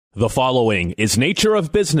The following is Nature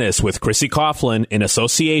of Business with Chrissy Coughlin in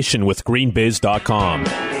association with greenbiz.com.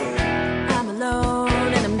 I'm alone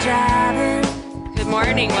and I'm driving. Good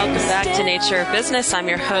morning. Welcome back to Nature of Business. I'm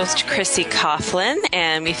your host, Chrissy Coughlin,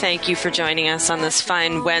 and we thank you for joining us on this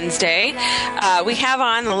fine Wednesday. We have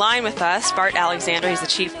on the line with us Bart Alexander. He's the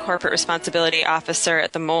Chief Corporate Responsibility Officer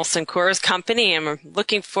at the Molson Coors Company, and we're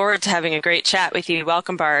looking forward to having a great chat with you.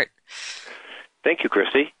 Welcome, Bart. Thank you,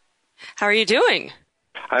 Chrissy. How are you doing?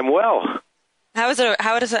 I'm well. How is it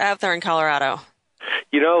out there in Colorado?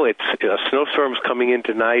 You know, it's snowstorm's coming in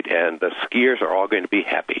tonight, and the skiers are all going to be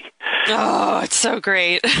happy. Oh, it's so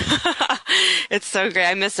great. It's so great.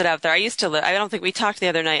 I miss it out there. I used to live, I don't think we talked the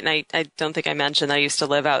other night, and I don't think I mentioned I used to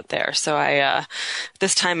live out there. So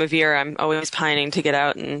this time of year, I'm always pining to get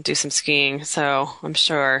out and do some skiing. So I'm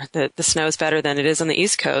sure that the snow's better than it is on the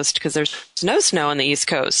East Coast because there's no snow on the East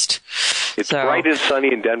Coast. It's bright and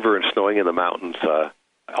sunny in Denver and snowing in the mountains.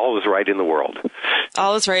 All is right in the world.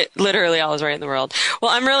 All is right. Literally all is right in the world.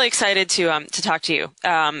 Well, I'm really excited to talk to you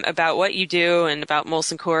about what you do and about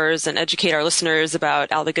Molson Coors and educate our listeners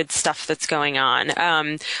about all the good stuff that's going on.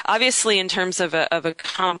 Obviously, in terms of a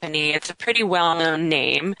company, it's a pretty well-known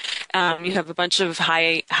name. You have a bunch of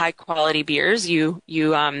high quality beers. You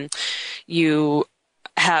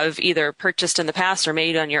have either purchased in the past or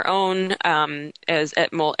made on your own. As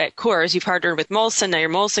at Coors, you partnered with Molson. Now you're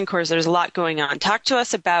Molson Coors. There's a lot going on. Talk to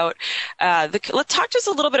us about let's talk to us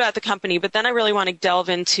a little bit about the company, but then I really want to delve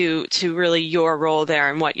into really your role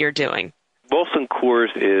there and what you're doing. Molson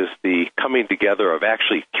Coors is the coming together of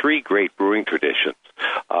actually three great brewing traditions.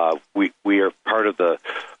 We are part of the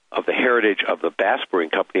heritage of the Bass Brewing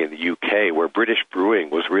Company in the UK, where British brewing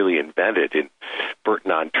was really invented in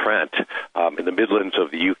Burton-on-Trent, in the Midlands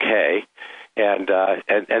of the UK, and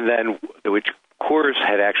then which Coors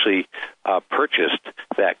had actually purchased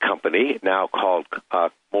that company, now called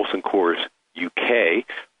Molson Coors UK,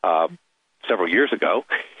 several years ago.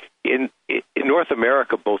 In North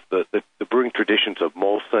America, both the brewing traditions of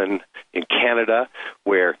Molson in Canada,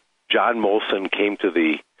 where John Molson came to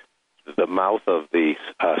the mouth of the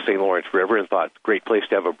St. Lawrence River and thought, great place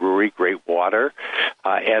to have a brewery, great water,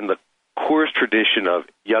 and the Coors tradition of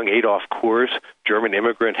young Adolf Coors, German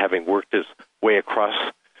immigrant, having worked his way across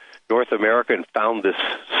North America and found this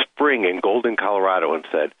spring in Golden, Colorado, and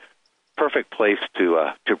said, perfect place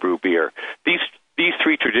to brew beer. These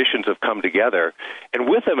three traditions have come together, and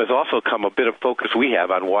with them has also come a bit of focus we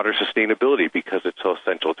have on water sustainability because it's so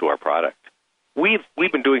essential to our product. We've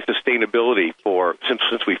been doing sustainability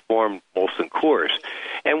since we formed Molson Coors,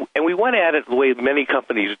 and we went at it the way many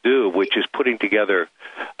companies do, which is putting together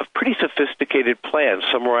a pretty sophisticated plan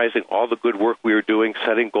summarizing all the good work we were doing,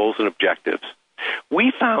 setting goals and objectives.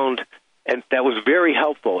 We found, and that was very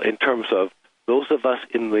helpful in terms of those of us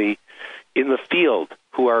in the field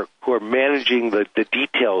who are managing the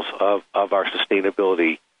details of our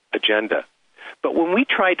sustainability agenda. But when we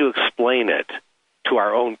tried to explain it to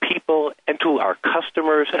our own people and to our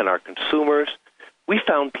customers and our consumers, we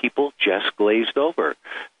found people just glazed over.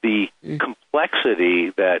 The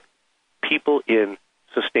complexity that people in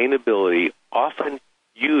sustainability often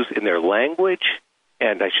use in their language,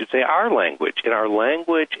 and I should say our language,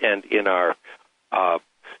 and in our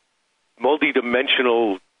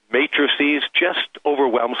multidimensional matrices just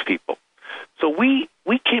overwhelms people. So we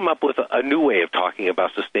came up with a new way of talking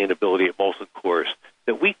about sustainability at Molson Coors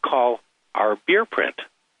that we call our beer print.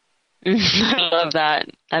 I love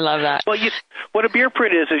that. Well, what a beer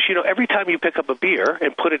print is every time you pick up a beer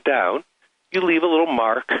and put it down, you leave a little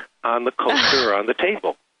mark on the coaster or on the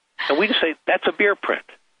table. And we just say, that's a beer print.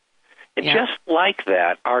 And just like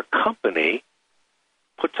that, our company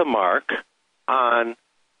puts a mark on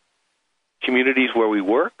communities where we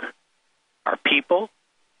work, our people,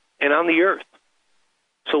 and on the earth.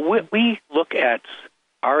 So what we look at,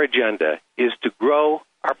 our agenda is to grow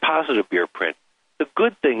our positive beer print, the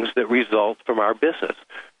good things that result from our business,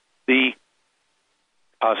 the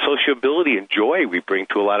sociability and joy we bring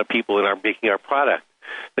to a lot of people in making our product,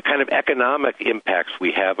 the kind of economic impacts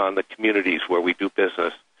we have on the communities where we do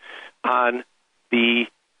business, on the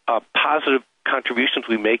positive contributions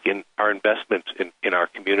we make in our investments in our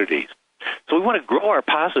communities. So we want to grow our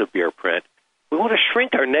positive beer print. We want to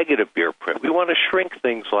shrink our negative beer print. We want to shrink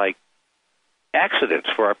things like accidents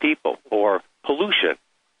for our people or pollution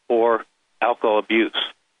or alcohol abuse.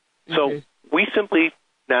 So we simply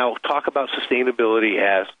now talk about sustainability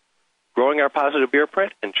as growing our positive beer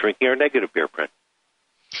print and shrinking our negative beer print.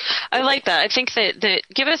 I like that. I think that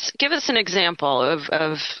give us an example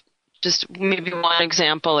of just maybe one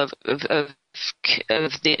example of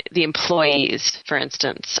the employees, for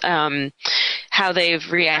instance, how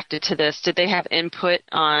they've reacted to this. Did they have input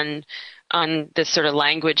on this sort of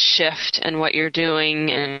language shift and what you're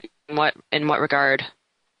doing, and in what regard?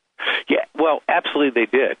 Yeah, well, absolutely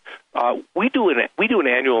they did. We do an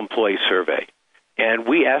annual employee survey, and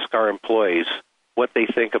we ask our employees what they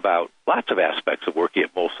think about lots of aspects of working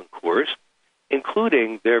at Molson Coors,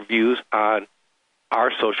 including their views on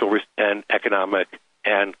our social and economic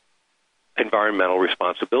and environmental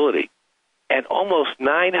responsibility. And almost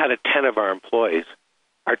 9 out of 10 of our employees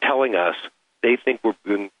are telling us they think we're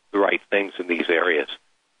doing the right things in these areas.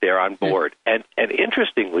 They're on board. And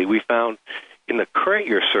interestingly, we found in the current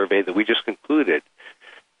year survey that we just concluded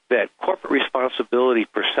that corporate responsibility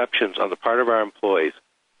perceptions on the part of our employees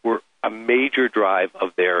were a major drive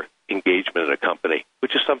of their engagement in a company,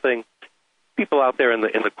 which is something people out there in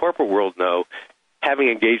the corporate world know. Having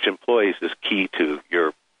engaged employees is key to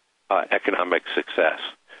your economic success.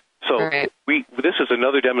 So right. This is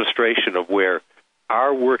another demonstration of where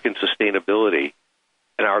our work in sustainability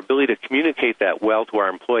and our ability to communicate that well to our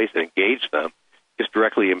employees and engage them is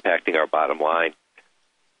directly impacting our bottom line.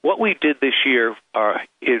 What we did this year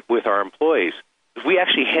with our employees is we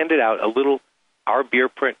actually handed out a little Our Beer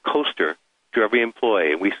Print coaster to every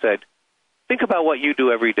employee, and we said, think about what you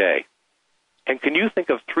do every day, and can you think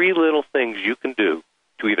of 3 little things you can do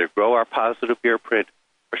to either grow our positive beer print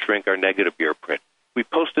or shrink our negative beer print? We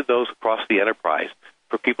posted those across the enterprise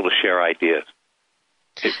for people to share ideas.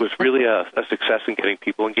 It was really a success in getting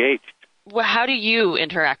people engaged. Well, how do you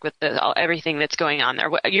interact with everything that's going on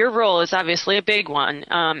there? Your role is obviously a big one.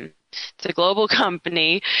 It's a global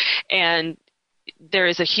company, and there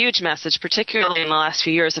is a huge message, particularly in the last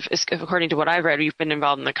few years. According to what I've read, you've been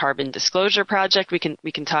involved in the Carbon Disclosure Project. We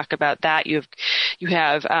can talk about that. You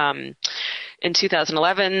have in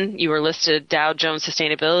 2011, you were listed Dow Jones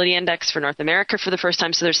Sustainability Index for North America for the first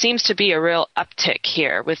time. So there seems to be a real uptick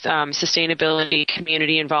here with sustainability,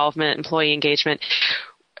 community involvement, employee engagement.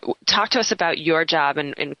 Talk to us about your job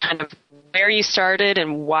and kind of where you started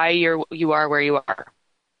and why you are where you are.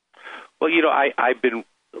 Well, I've been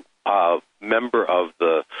a member of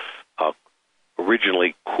the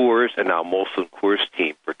originally Coors and now Molson Coors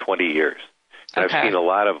team for 20 years. And Okay. I've seen a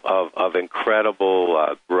lot of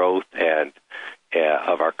incredible growth and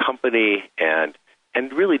of our company and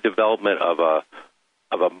really development of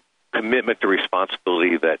a commitment to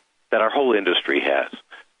responsibility that our whole industry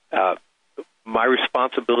has. My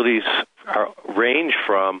responsibilities range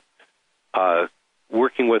from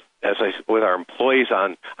working with our employees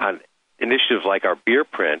on initiatives like our beer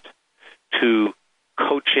print to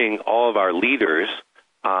coaching all of our leaders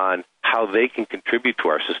on how they can contribute to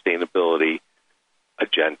our sustainability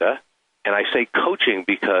agenda. And I say coaching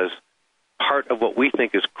because part of what we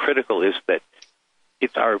think is critical is that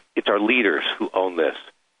it's our leaders who own this.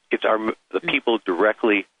 It's the people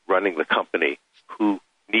directly running the company who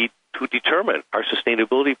need to determine our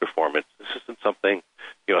sustainability performance. This isn't something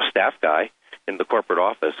a staff guy in the corporate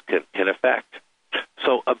office can affect.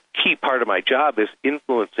 So a key part of my job is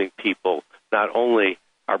influencing people, not only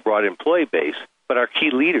our broad employee base, but our key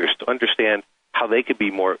leaders to understand how they could be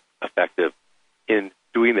more effective in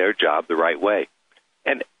doing their job the right way.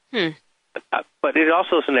 And but it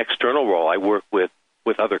also is an external role. I work with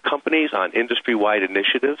other companies on industry-wide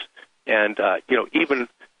initiatives, and even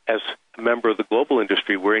as a member of the global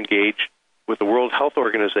industry, we're engaged with the World Health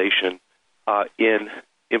Organization in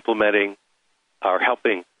implementing or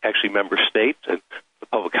helping actually member states and the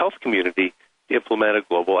public health community to implement a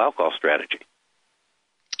global alcohol strategy.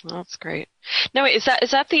 Well, that's great. Now, is that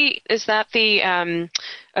the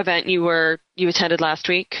event you attended last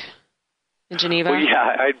week in Geneva? Well,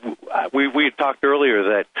 yeah, we had talked earlier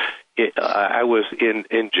that I was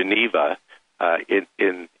in Geneva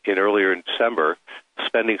in earlier in December,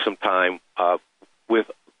 spending some time with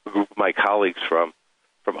a group of my colleagues from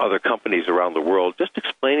other companies around the world, just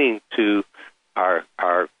explaining to our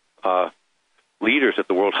leaders at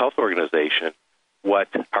the World Health Organization what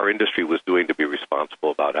our industry was doing to be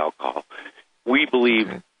responsible about alcohol. We believe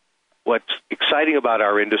what's exciting about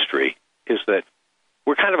our industry is that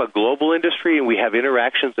we're kind of a global industry and we have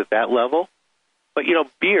interactions at that level. But,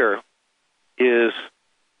 beer is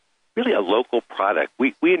really a local product.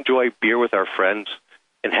 We enjoy beer with our friends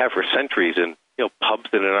and have for centuries in pubs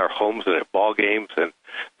and in our homes and at ball games and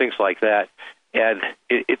things like that. And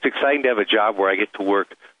it's exciting to have a job where I get to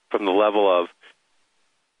work from the level of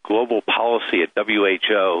global policy at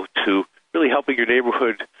WHO to really helping your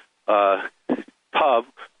neighborhood pub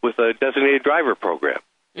with a designated driver program.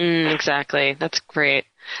 Exactly. That's great.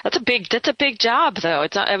 That's a big job though.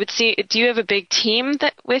 I would see, do you have a big team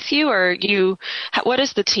that with you, or what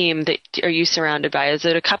is the team that are you surrounded by? Is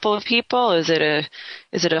it a couple of people? Is it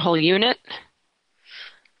a whole unit?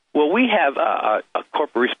 Well, we have a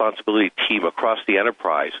corporate responsibility team across the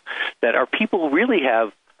enterprise that our people really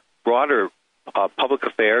have broader public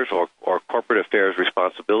affairs or corporate affairs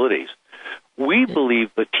responsibilities. We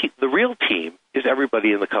believe the real team is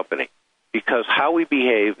everybody in the company, because how we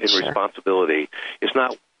behave in responsibility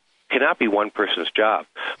cannot be one person's job.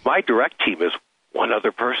 My direct team is one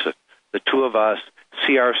other person. The two of us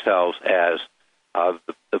see ourselves as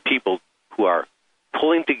the people who are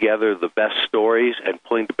pulling together the best stories and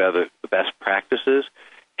pulling together the best practices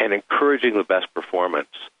and encouraging the best performance.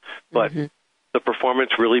 But the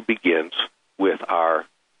performance really begins with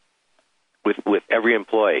with every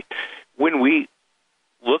employee. When we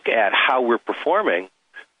look at how we're performing,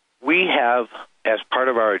 we have, as part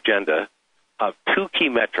of our agenda, two key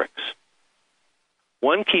metrics.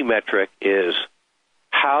 One key metric is,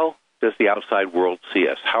 how does the outside world see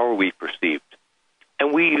us? How are we perceived?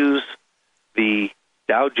 And we use the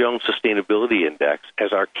Dow Jones Sustainability Index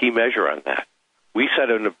as our key measure on that. We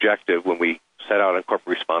set an objective when we set out on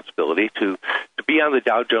corporate responsibility to be on the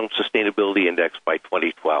Dow Jones Sustainability Index by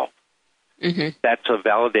 2012. That's a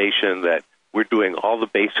validation that we're doing all the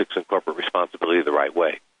basics in corporate responsibility the right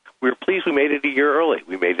way. We were pleased we made it a year early.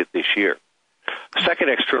 We made it this year. The second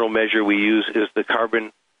external measure we use is the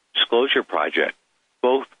Carbon Disclosure Project,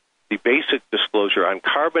 both the basic disclosure on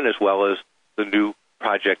carbon as well as the new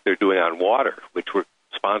project they're doing on water, which we're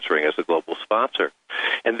sponsoring as a global sponsor.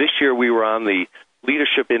 And this year we were on the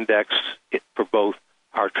Leadership Index for both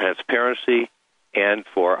our transparency and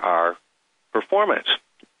for our performance.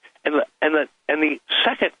 And the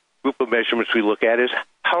second group of measurements we look at is,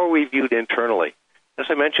 how are we viewed internally? As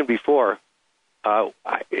I mentioned before,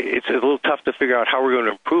 it's a little tough to figure out how we're going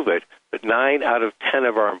to improve it, but 9 out of 10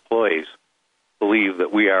 of our employees believe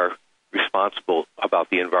that we are responsible about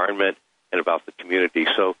the environment and about the community.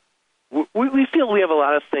 So we feel we have a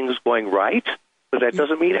lot of things going right, but that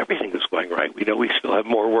doesn't mean everything is going right. We know we still have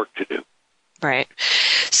more work to do. Right.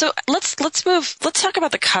 So let's talk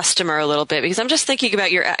about the customer a little bit, because I'm just thinking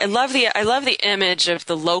about I love the image of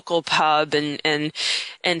the local pub and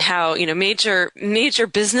how, major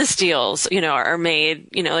business deals, are made,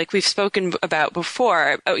 like we've spoken about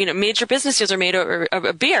before, major business deals are made over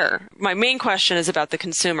a beer. My main question is about the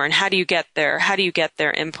consumer, and how do you get their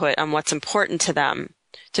input on what's important to them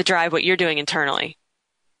to drive what you're doing internally?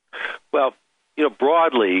 Well,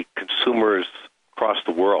 broadly, consumers across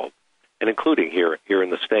the world, and including here in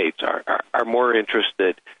the States, are more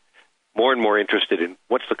and more interested in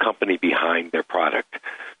what's the company behind their product.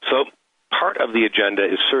 So part of the agenda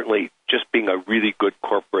is certainly just being a really good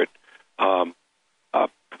corporate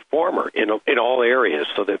performer in all areas,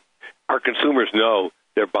 so that our consumers know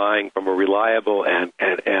they're buying from a reliable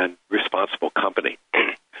and responsible company.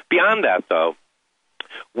 Beyond that, though,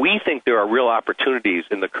 we think there are real opportunities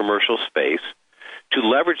in the commercial space to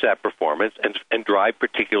leverage that performance and drive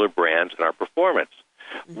particular brands in our performance.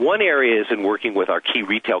 One area is in working with our key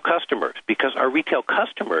retail customers, because our retail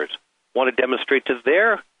customers want to demonstrate to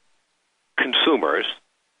their consumers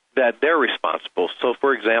that they're responsible. So,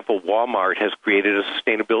 for example, Walmart has created a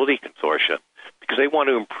sustainability consortium because they want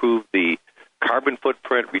to improve the carbon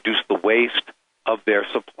footprint, reduce the waste of their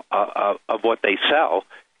of what they sell,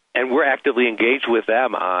 and we're actively engaged with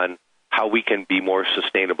them on how we can be more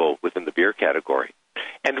sustainable within the beer category.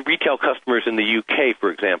 And retail customers in the UK,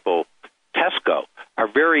 for example, Tesco, are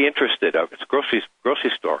very interested. It's a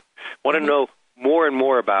grocery store. Want to know more and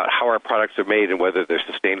more about how our products are made and whether they're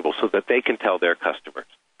sustainable, so that they can tell their customers.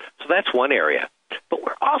 So that's one area. But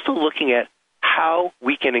we're also looking at how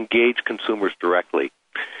we can engage consumers directly.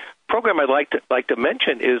 A program I'd like to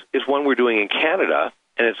mention is one we're doing in Canada,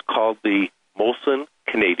 and it's called the Molson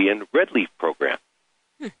Canadian Red Leaf Program.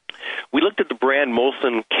 We looked at the brand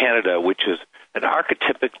Molson Canada, which is an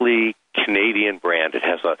archetypically Canadian brand. It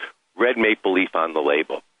has a red maple leaf on the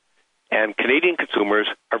label. And Canadian consumers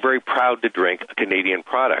are very proud to drink a Canadian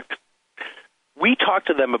product. We talked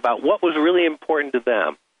to them about what was really important to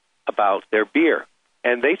them about their beer.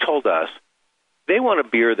 And they told us they want a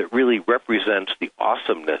beer that really represents the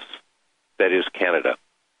awesomeness that is Canada.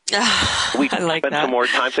 We spent some more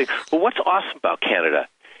time saying, well, what's awesome about Canada?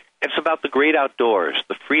 It's about the great outdoors,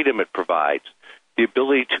 the freedom it provides, the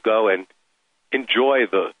ability to go and enjoy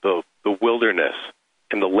the wilderness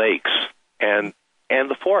and the lakes and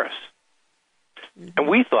the forests. And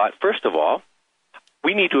we thought, first of all,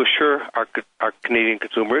 we need to assure our Canadian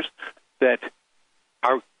consumers that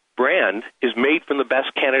our brand is made from the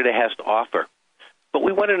best Canada has to offer. But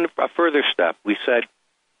we went in a further step. We said,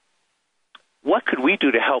 what could we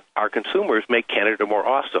do to help our consumers make Canada more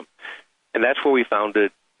awesome? And that's where we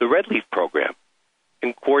founded the Red Leaf program.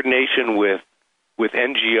 In coordination with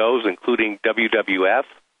NGOs, including WWF,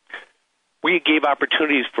 we gave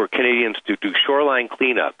opportunities for Canadians to do shoreline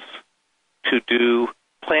cleanups, to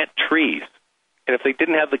plant trees. And if they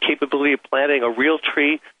didn't have the capability of planting a real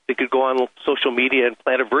tree, they could go on social media and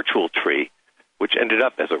plant a virtual tree, which ended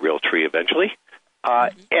up as a real tree eventually.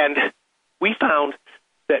 And we found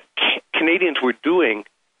that Canadians were doing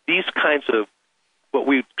these kinds of what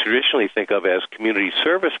we traditionally think of as community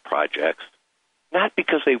service projects, not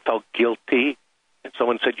because they felt guilty and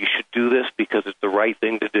someone said you should do this because it's the right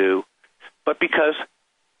thing to do, but because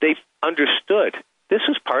they understood this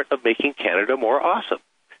is part of making Canada more awesome.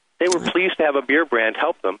 They were pleased to have a beer brand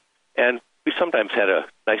help them, and we sometimes had a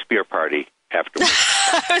nice beer party afterwards.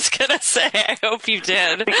 I was going to say, I hope you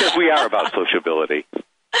did. Because we are about sociability.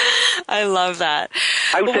 I love that.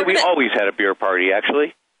 I would say we always had a beer party,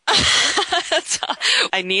 actually.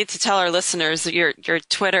 I need to tell our listeners your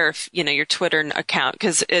Twitter, your Twitter account,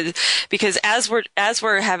 because as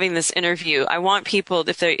we're having this interview, I want people,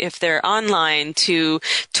 if they're online, to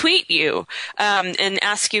tweet you and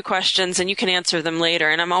ask you questions, and you can answer them later.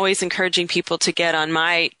 And I'm always encouraging people to get on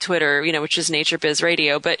my Twitter, which is Nature Biz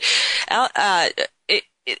Radio, but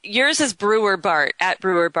yours is Brewer Bart, at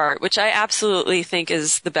Brewer Bart, which I absolutely think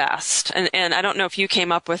is the best. And I don't know if you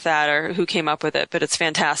came up with that or who came up with it, but it's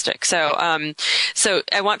fantastic. So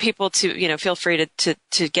I want people to, feel free to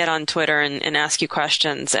get on Twitter and ask you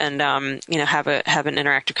questions and, have an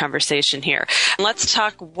interactive conversation here. Let's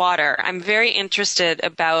talk water. I'm very interested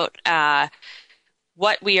about,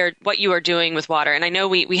 what you are doing with water. And I know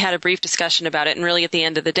we had a brief discussion about it, and really at the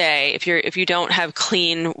end of the day, if you don't have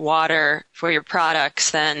clean water for your products,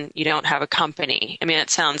 then you don't have a company. I mean, it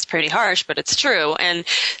sounds pretty harsh, but it's true. And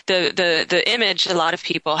the image a lot of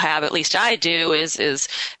people have, at least I do, is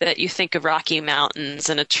that you think of Rocky Mountains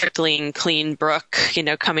and a trickling clean brook,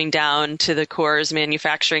 coming down to the Coors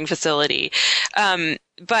manufacturing facility.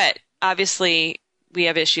 But obviously we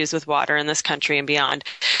have issues with water in this country and beyond.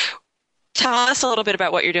 Tell us a little bit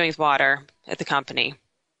about what you're doing with water at the company.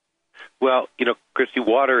 Well, Christy,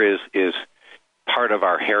 water is part of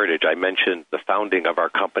our heritage. I mentioned the founding of our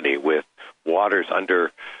company with waters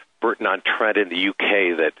under Burton-on-Trent in the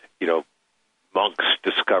UK that, monks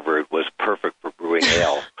discovered was perfect for brewing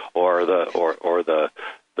ale, or the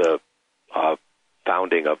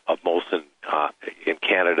founding of Molson in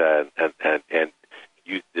Canada and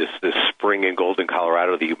this spring in Golden,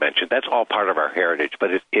 Colorado that you mentioned. That's all part of our heritage, but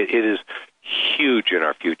it is huge in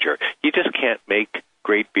our future. You just can't make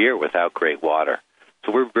great beer without great water.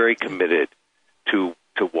 So we're very committed to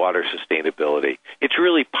water sustainability. It's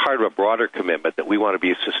really part of a broader commitment that we want to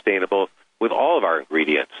be sustainable with all of our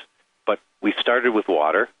ingredients. But we started with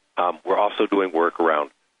water. We're also doing work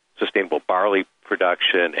around sustainable barley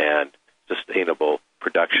production and sustainable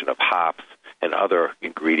production of hops and other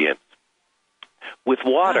ingredients. With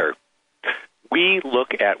water, we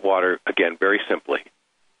look at water, again, very simply.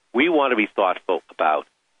 We want to be thoughtful about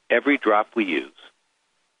every drop we use,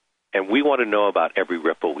 and we want to know about every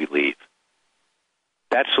ripple we leave.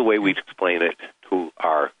 That's the way we explain it to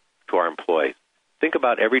our employees. Think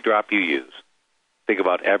about every drop you use. Think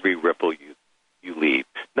about every ripple you leave.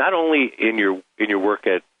 Not only in your work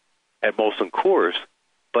at Molson Coors,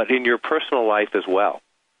 but in your personal life as well.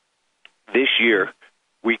 This year,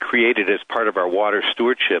 we created, as part of our Water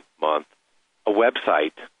Stewardship Month, a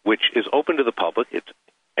website which is open to the public. It's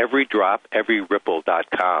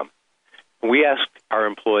everydropeveryripple.com. We ask our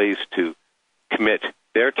employees to commit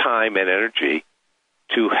their time and energy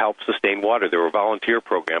to help sustain water. There were volunteer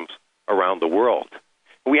programs around the world.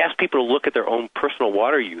 We asked people to look at their own personal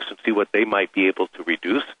water use and see what they might be able to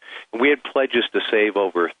reduce. And we had pledges to save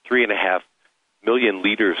over 3.5 million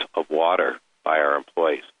liters of water by our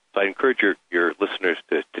employees. So I encourage your listeners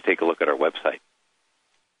to take a look at our website.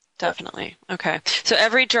 Definitely. Okay. So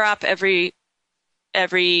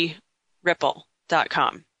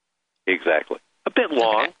everydropeveryripple.com. Exactly. A bit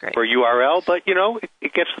long okay, for URL, but,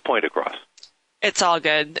 it gets the point across. It's all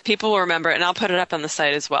good. People will remember it, and I'll put it up on the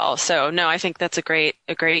site as well. So, no, I think that's a great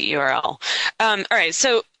URL. All right.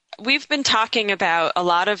 So we've been talking about a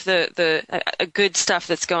lot of the good stuff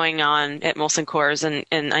that's going on at Molson Coors,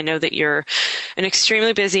 and I know that you're an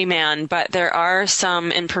extremely busy man, but there are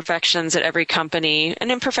some imperfections at every company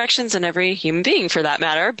and imperfections in every human being for that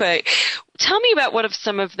matter. But tell me about what of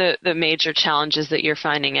some of the major challenges that you're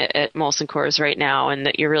finding at Molson Coors right now and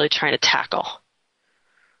that you're really trying to tackle.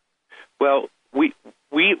 Well,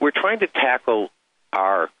 we're trying to tackle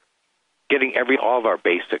getting all of our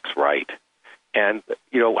basics right. And,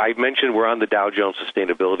 I mentioned we're on the Dow Jones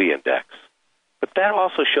Sustainability Index, but that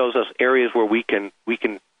also shows us areas where we can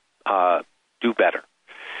do better,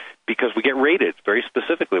 because we get rated very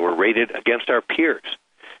specifically. We're rated against our peers.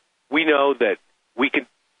 We know that we can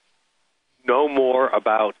know more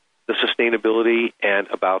about the sustainability and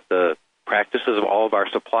about the practices of all of our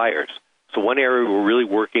suppliers. So one area we're really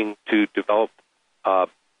working to develop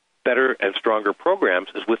better and stronger programs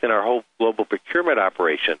is within our whole global procurement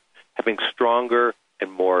operation, having stronger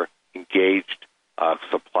and more engaged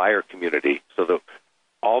supplier community, so that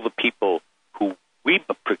all the people who we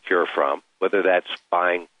procure from, whether that's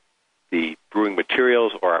buying the brewing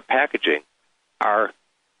materials or our packaging, are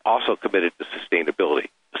also committed to sustainability.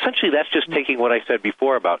 Essentially, that's just taking what I said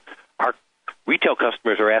before about our retail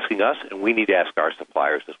customers are asking us, and we need to ask our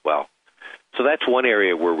suppliers as well. So that's one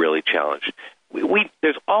area we're really challenged.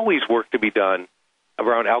 There's always work to be done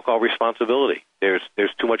around alcohol responsibility. There's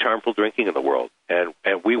too much harmful drinking in the world, and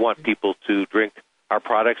we want people to drink our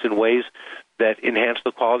products in ways that enhance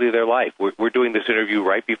the quality of their life. We're doing this interview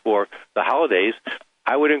right before the holidays.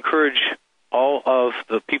 I would encourage all of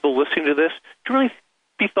the people listening to this to really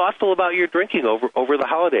be thoughtful about your drinking over the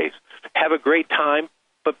holidays. Have a great time,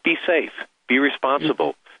 but be safe. Be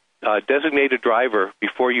responsible. Designate a driver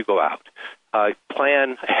before you go out.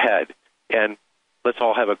 Plan ahead, and let's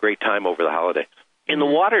all have a great time over the holidays. In the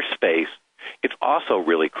water space, it's also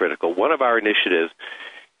really critical. One of our initiatives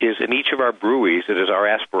is in each of our breweries, it is our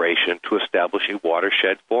aspiration to establish a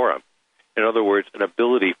watershed forum. In other words, an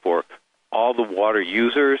ability for all the water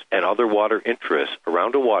users and other water interests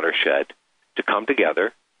around a watershed to come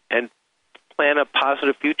together and plan a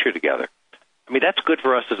positive future together. I mean, that's good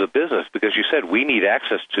for us as a business, because you said we need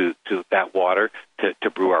access to that water to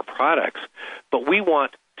brew our products. But we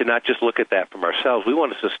want to not just look at that from ourselves. We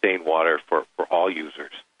want to sustain water for all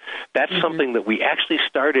users. That's something that we actually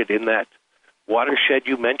started in that watershed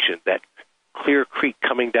you mentioned, that Clear Creek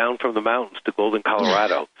coming down from the mountains to Golden,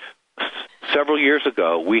 Colorado. Several years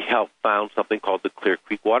ago, we helped found something called the Clear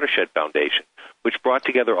Creek Watershed Foundation, which brought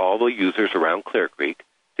together all the users around Clear Creek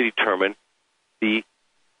to determine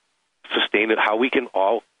how we can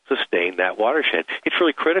all sustain that watershed. It's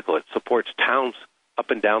really critical. It supports towns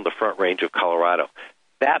up and down the Front Range of Colorado.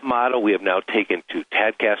 That model we have now taken to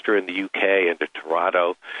Tadcaster in the UK and to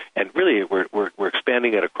Toronto, and really we're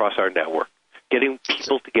expanding it across our network, getting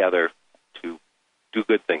people together to do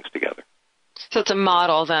good things together. So it's a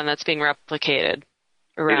model then that's being replicated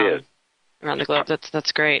around the globe.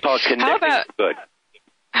 That's great.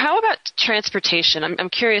 How about transportation? I'm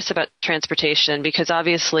curious about transportation, because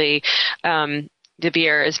obviously the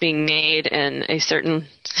beer is being made in a certain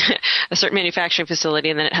manufacturing facility,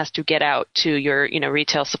 and then it has to get out to your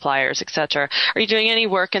retail suppliers, et cetera. Are you doing any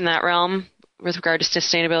work in that realm with regard to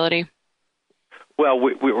sustainability? Well,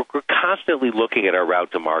 we're constantly looking at our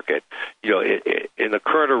route to market. In the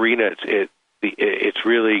current arena, it's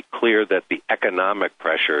really clear that the economic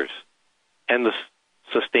pressures and the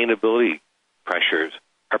sustainability pressures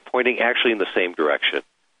are pointing actually in the same direction.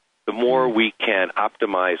 The more we can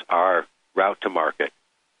optimize our route to market,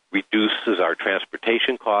 reduces our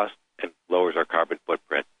transportation costs and lowers our carbon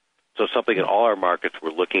footprint. So something in all our markets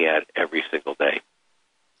we're looking at every single day.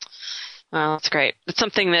 Well, that's great. It's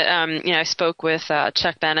something that, I spoke with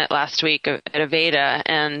Chuck Bennett last week at Aveda,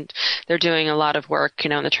 and they're doing a lot of work,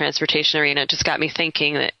 in the transportation arena. It just got me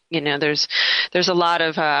thinking that, there's a lot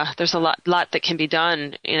that can be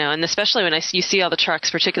done, and especially when you see all the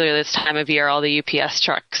trucks, particularly this time of year, all the UPS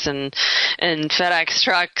trucks and FedEx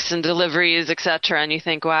trucks and deliveries, et cetera, and you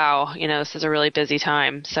think, wow, this is a really busy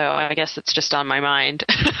time. So I guess it's just on my mind.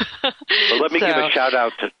 Well, let me give a shout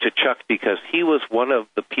out to Chuck, because he was one of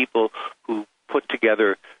the people who put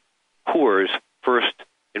together Coors' first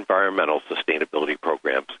environmental sustainability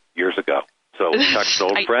programs years ago. So Chuck's an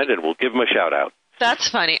old friend, and we'll give him a shout out. That's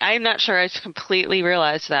funny. I'm not sure I completely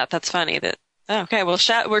realized that. That's funny that. Okay, well,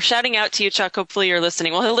 we're shouting out to you, Chuck. Hopefully, you're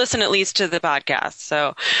listening. Well, he'll listen at least to the podcast.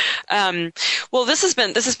 So, well, this has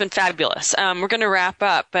been fabulous. We're going to wrap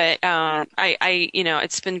up, but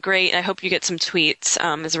it's been great. I hope you get some tweets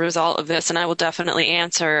as a result of this, and I will definitely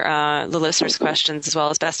answer the listeners' questions as well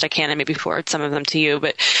as best I can, and maybe forward some of them to you.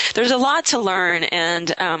 But there's a lot to learn,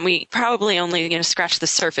 and we probably only scratch the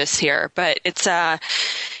surface here. But it's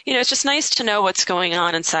it's just nice to know what's going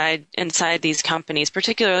on inside these companies,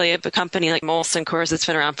 particularly a company like Molson Coors that's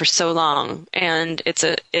been around for so long, and it's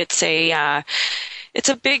a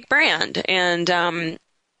big brand, and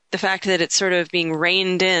the fact that it's sort of being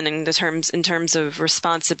reined in terms of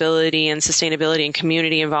responsibility and sustainability and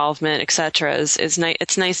community involvement, et cetera,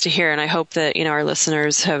 it's nice to hear. And I hope that, our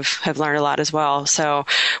listeners have learned a lot as well. So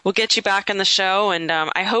we'll get you back on the show, and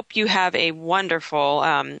I hope you have a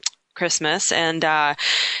wonderful Christmas, and I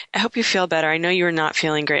hope you feel better. I know you were not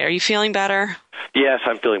feeling great. Are you feeling better? Yes,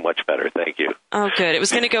 I'm feeling much better. Thank you. Oh, good. It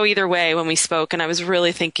was going to go either way when we spoke, and I was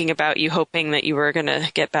really thinking about you, hoping that you were going to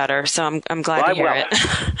get better. So I'm glad to hear it.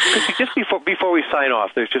 Just before we sign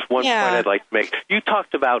off, there's just one point I'd like to make. You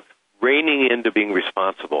talked about reining into being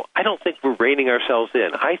responsible. I don't think we're reining ourselves in.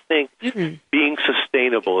 I think being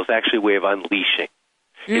sustainable is actually a way of unleashing.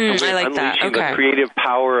 It's a way of unleashing the creative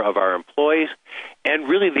power of our employees and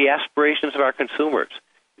really the aspirations of our consumers.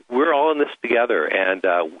 We're all in this together, and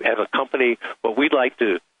as a company, what we'd like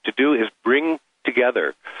to do is bring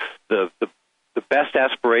together the best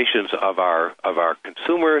aspirations of our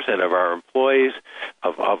consumers and of our employees,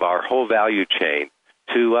 of our whole value chain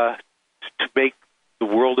to make the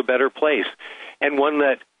world a better place, and one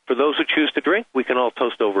that, for those who choose to drink, we can all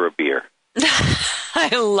toast over a beer.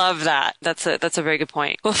 I love that. That's a very good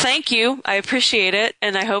point. Well, thank you. I appreciate it,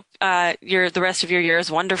 and I hope the rest of your year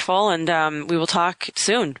is wonderful, and we will talk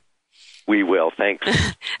soon. We will. Thanks.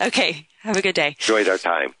 Okay. Have a good day. Enjoyed our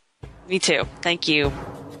time. Me too. Thank you.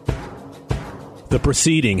 The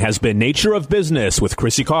proceeding has been Nature of Business with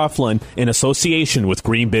Chrissy Coughlin in association with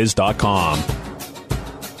greenbiz.com.